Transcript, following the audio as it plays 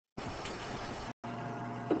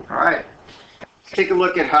All right. Let's take a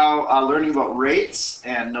look at how learning about rates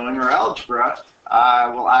and knowing our algebra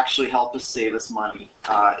will actually help us save us money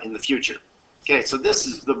in the future. Okay, so this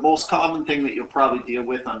is the most common thing that you'll probably deal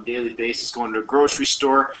with on a daily basis going to a grocery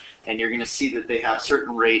store, and you're going to see that they have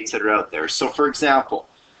certain rates that are out there. So for example,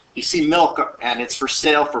 you see milk and it's for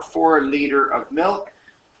sale for 4 liter of milk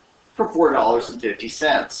for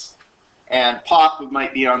 $4.50. And pop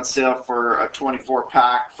might be on sale for a 24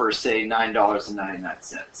 pack for say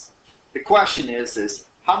 $9.99. The question is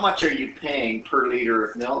how much are you paying per liter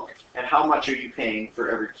of milk, and how much are you paying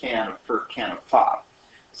for every per can of pop?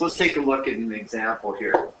 So let's take a look at an example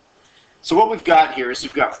here. So what we've got here is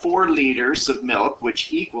we've got 4 liters of milk,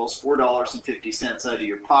 which equals $4.50 out of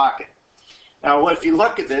your pocket. Now, if you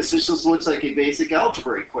look at this, this just looks like a basic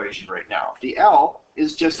algebra equation right now. The L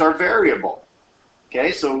is just our variable.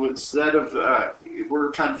 Okay, so instead of,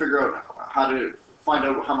 we're trying to figure out how to find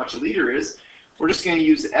out how much a liter is, we're just going to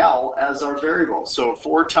use L as our variable. So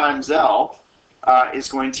 4 times L is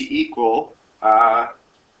going to equal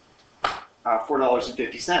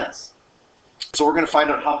 $4.50. So we're going to find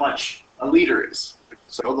out how much a liter is.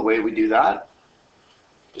 So the way we do that,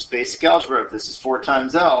 just basic algebra. If this is 4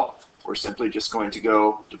 times L, we're simply just going to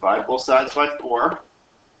go divide both sides by 4,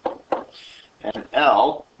 and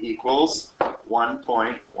L equals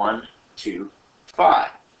 1.125.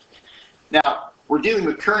 Now, we're dealing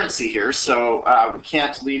with currency here, so we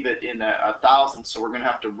can't leave it in a thousand, so we're going to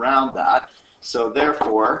have to round that. So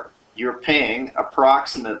therefore, you're paying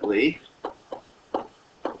approximately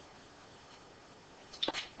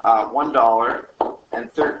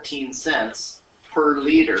 $1.13 per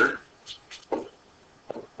liter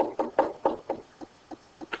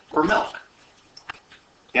for milk.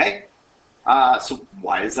 Okay? So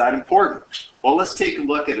why is that important? Well, let's take a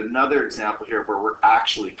look at another example here where we're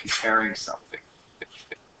actually comparing something.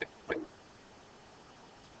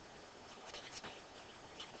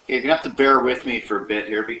 Okay, you're going to have to bear with me for a bit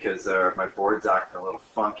here because my board's acting a little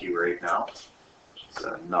funky right now. It's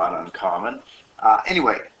not uncommon.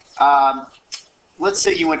 Anyway, let's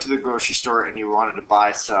say you went to the grocery store and you wanted to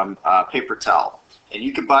buy some paper towel. And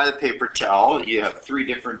you can buy the paper towel. You have 3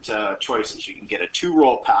 different choices. You can get a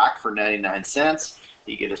 2-roll pack for 99 cents.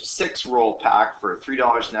 You get a 6-roll pack for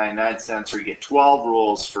 $3.99, or you get 12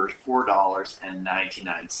 rolls for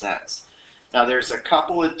 $4.99. Now, there's a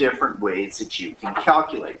couple of different ways that you can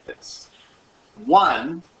calculate this.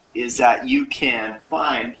 One is that you can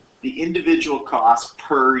find the individual cost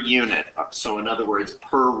per unit. So in other words,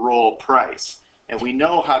 per roll price. And we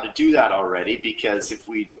know how to do that already, because if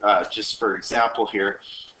we, just for example here,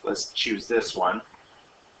 let's choose this one,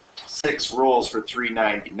 6 rolls for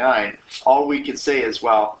 $3.99, all we can say is,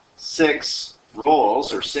 well, 6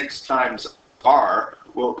 rolls, or 6 times R,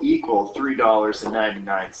 will equal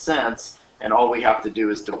 $3.99, and all we have to do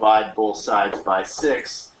is divide both sides by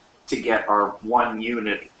 6 to get our 1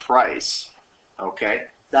 unit price. Okay?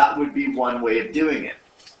 That would be one way of doing it.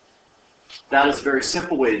 That is a very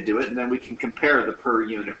simple way to do it, and then we can compare the per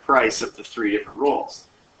unit price of the 3 different rolls.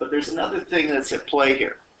 But there's another thing that's at play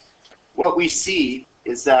here. What we see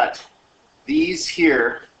is that these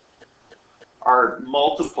here are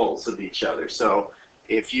multiples of each other. So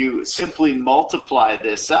if you simply multiply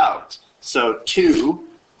this out, so 2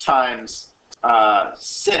 times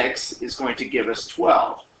 6 is going to give us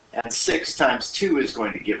 12, and 6 times 2 is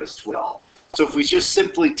going to give us 12. So if we just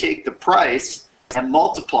simply take the price and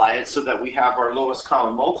multiply it so that we have our lowest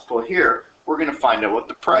common multiple here, we're going to find out what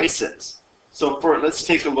the price is. So let's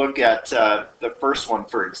take a look at the first one,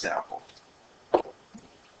 for example.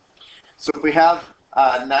 So if we have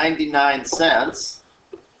 99 cents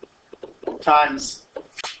times,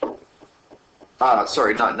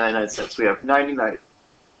 sorry, not 99 cents, we have 99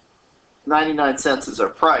 cents is our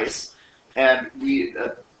price, and we,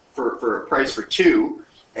 for a price for 2,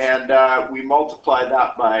 and we multiply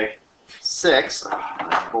that by 6. Oh,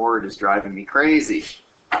 my board is driving me crazy.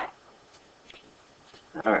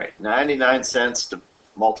 All right, 99 cents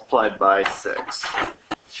multiplied by 6. So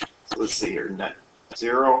let's see here.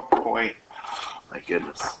 0. Oh, my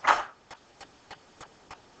goodness.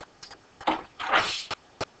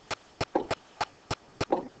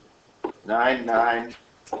 99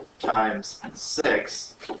 times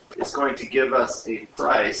 6 is going to give us a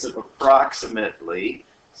price of approximately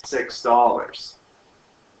 $6.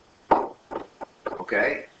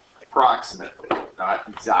 Okay, approximately, not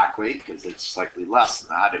exactly, because it's slightly less than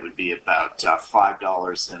that. It would be about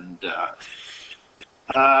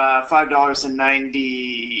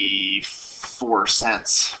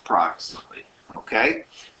 $5.94 approximately. Okay,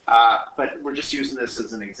 But we're just using this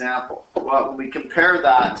as an example. Well, when we compare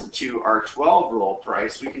that to our 12 roll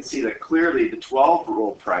price, we can see that clearly the 12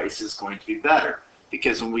 roll price is going to be better,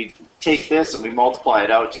 because when we take this and we multiply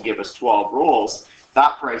it out to give us 12 rolls,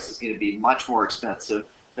 that price is going to be much more expensive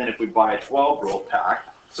than if we buy a 12 roll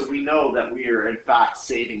pack. So we know that we are in fact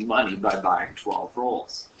saving money by buying 12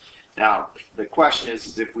 rolls. Now, the question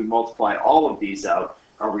is if we multiply all of these out,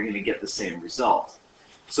 are we going to get the same result?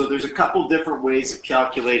 So there's a couple different ways of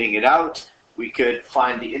calculating it out. We could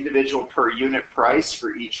find the individual per unit price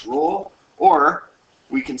for each roll, or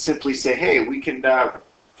we can simply say, hey, we can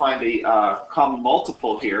find a common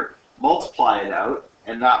multiple here, multiply it out,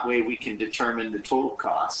 and that way we can determine the total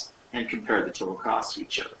cost and compare the total cost to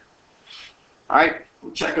each other. All right,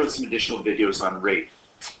 we'll check out some additional videos on rate.